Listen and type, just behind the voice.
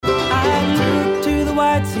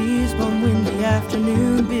bright seas one windy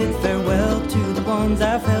afternoon, bid farewell to the ones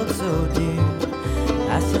I've held so dear.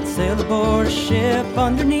 I set sail aboard a ship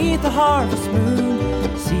underneath the harvest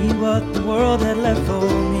moon, see what the world had left for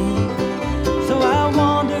me. So I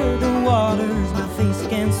wandered the waters, my face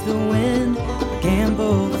against the wind, a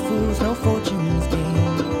gamble the fools, no fortunes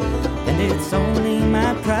gained. And it's only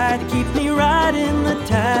my pride that keeps me riding the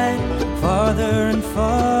tide, farther and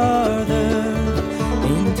farther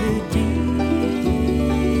into deep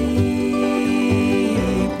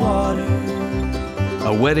water.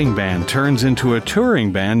 A wedding band turns into a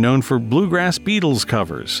touring band known for bluegrass Beatles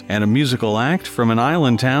covers, and a musical act from an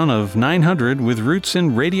island town of 900 with roots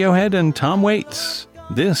in Radiohead and Tom Waits.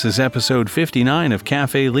 This is episode 59 of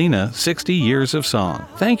Caffe Lena, 60 Years of Song.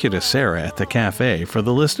 Thank you to Sarah at the Cafe for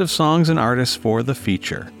the list of songs and artists for the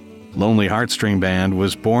feature. Lonely Heartstring Band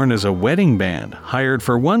was born as a wedding band, hired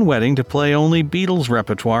for one wedding to play only Beatles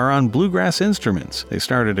repertoire on bluegrass instruments. They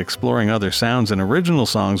started exploring other sounds and original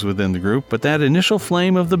songs within the group, but that initial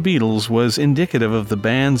flame of the Beatles was indicative of the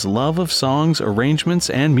band's love of songs, arrangements,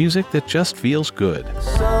 and music that just feels good.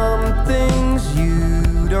 Some things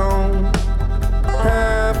you don't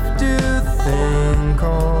have to think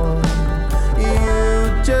on,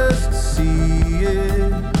 you just see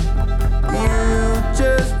it, you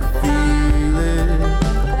just feel it.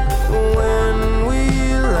 When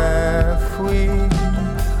we laugh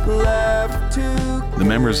too. The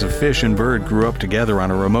members of Fish and Bird grew up together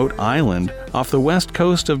on a remote island off the west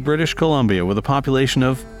coast of British Columbia with a population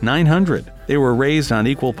of 900. They were raised on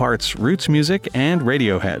equal parts roots music and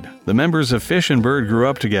Radiohead. The members of Fish and Bird grew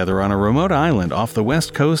up together on a remote island off the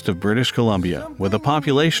west coast of British Columbia with a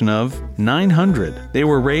population of 900. They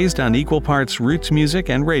were raised on equal parts roots music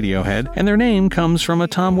and Radiohead, and their name comes from a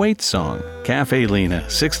Tom Waits song. Caffe Lena,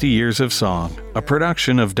 60 Years of Song, a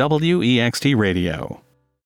production of WEXT Radio.